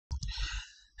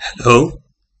Hello,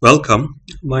 welcome.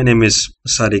 My name is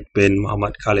Musaddiq bin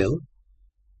Mohamad Khalil.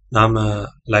 I'm a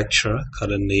lecturer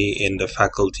currently in the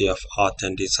Faculty of Art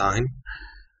and Design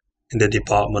in the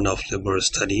Department of Liberal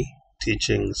Study,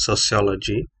 teaching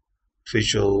sociology,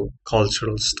 visual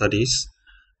cultural studies,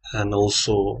 and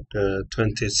also the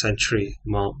 20th century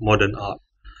modern art.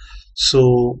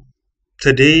 So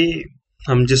today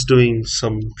I'm just doing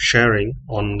some sharing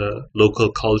on the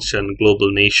local culture and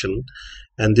global nation,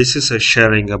 and this is a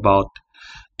sharing about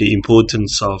the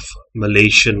importance of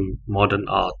Malaysian modern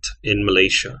art in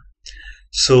Malaysia.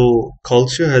 So,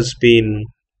 culture has been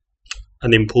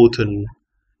an important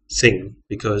thing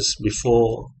because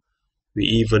before we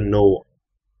even know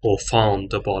or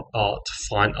found about art,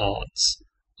 fine arts,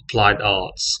 applied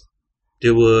arts,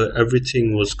 there were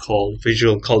everything was called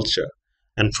visual culture,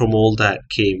 and from all that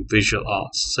came visual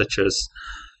arts such as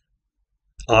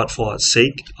art for art's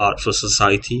sake, art for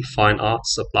society, fine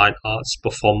arts, applied arts,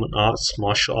 performance arts,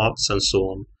 martial arts, and so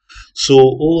on. So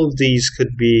all of these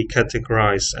could be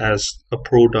categorized as a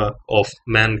product of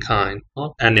mankind,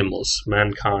 not animals,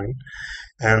 mankind.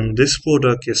 And this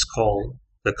product is called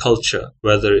the culture,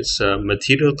 whether it's a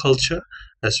material culture,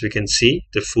 as we can see,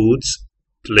 the foods,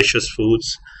 delicious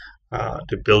foods,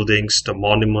 the buildings, the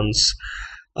monuments,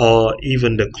 or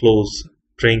even the clothes,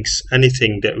 drinks,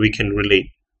 anything that we can relate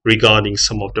regarding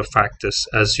some of the factors,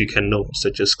 as you can know,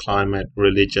 such as climate,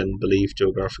 religion, belief,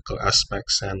 geographical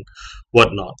aspects, and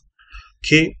whatnot.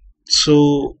 Okay,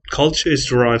 so culture is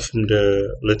derived from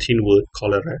the Latin word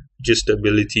colere, which is the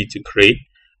ability to create,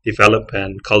 develop,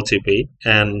 and cultivate.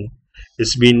 And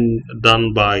it's been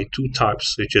done by two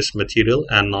types, which is material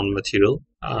and non-material,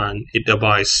 and it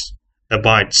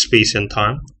abides space and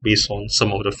time based on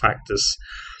some of the factors.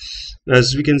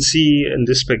 As we can see in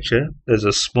this picture, there's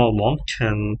a small monk,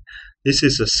 and this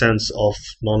is a sense of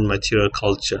non-material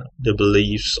culture, the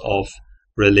beliefs of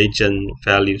religion,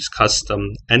 values,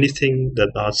 custom, anything that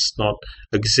does not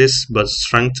exist but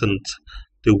strengthened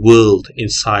the world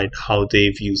inside how they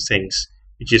view things,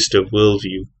 which is the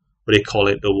worldview, what they call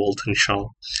it, the Weltanschauung.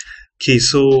 Okay,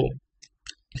 so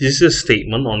this is a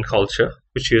statement on culture,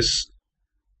 which is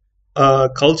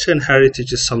culture and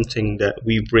heritage is something that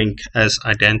we bring as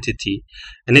identity.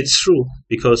 And it's true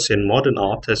because in modern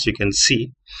art, as you can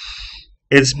see,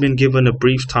 it's been given a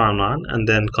brief timeline and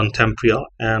then contemporary art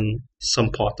and some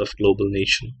part of global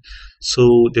nation.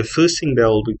 So the first thing that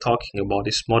I'll be talking about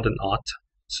is modern art.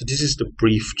 So this is the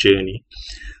brief journey.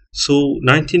 So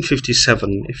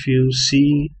 1957, if you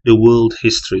see the world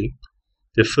history,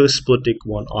 the first Sputnik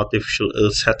 1 artificial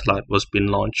Earth satellite was being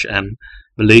launched, and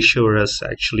Malaysia was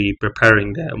actually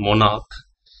preparing their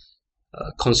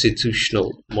constitutional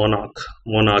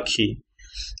monarchy,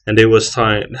 and they were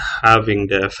having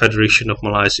the Federation of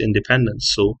Malaysia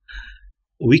independence. So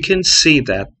we can say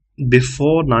that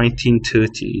before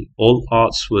 1930, all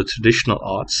arts were traditional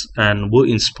arts and were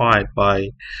inspired by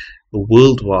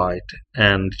worldwide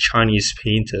and Chinese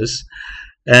painters,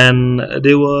 and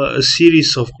there were a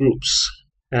series of groups.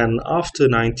 And after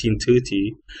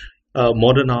 1930,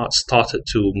 modern art started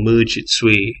to merge its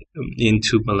way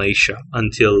into Malaysia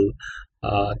until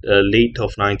the late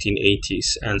of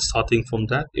 1980s, and starting from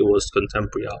that, it was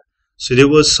contemporary art. So there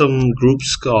were some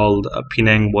groups called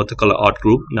Penang Watercolor Art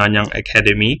Group, Nanyang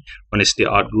Academy, one is the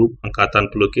art group, Angkatan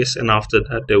Pelukis, and after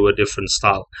that there were different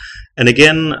style. And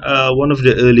again, one of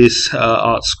the earliest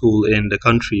art school in the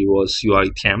country was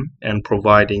UiTM, and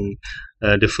providing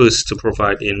the first to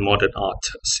provide in modern art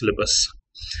syllabus.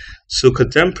 So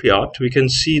contemporary art, we can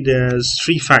see there's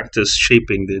three factors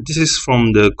shaping this. This is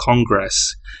from the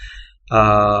Congress,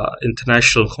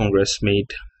 International Congress made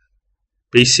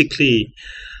basically,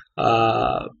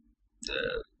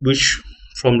 which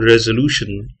from the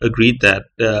resolution agreed that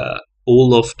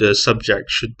all of the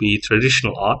subjects should be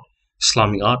traditional art,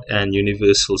 Islamic art, and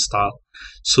universal style.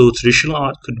 So traditional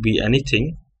art could be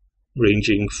anything,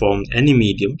 ranging from any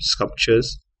medium,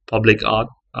 sculptures, public art,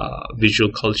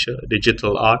 visual culture,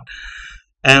 digital art,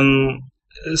 and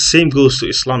same goes to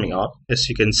Islamic art, as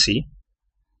you can see,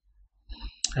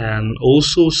 and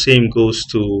also same goes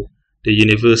to the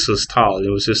universal style.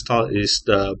 Universal style is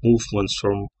the movements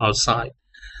from outside,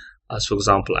 as for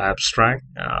example abstract,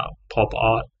 pop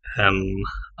art, and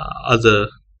other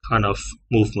kind of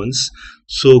movements.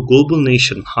 So global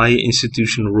nation, higher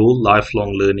institution role,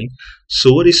 lifelong learning.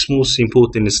 So what is most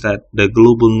important is that the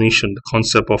global nation, the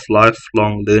concept of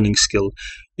lifelong learning skill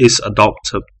is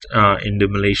adopted in the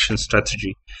Malaysian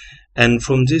strategy. And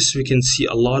from this we can see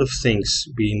a lot of things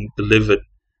being delivered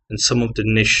and some of the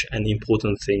niche and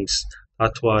important things.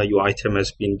 That's why your item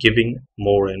has been giving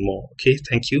more and more. Okay,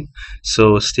 thank you.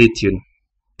 So stay tuned.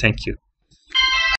 Thank you.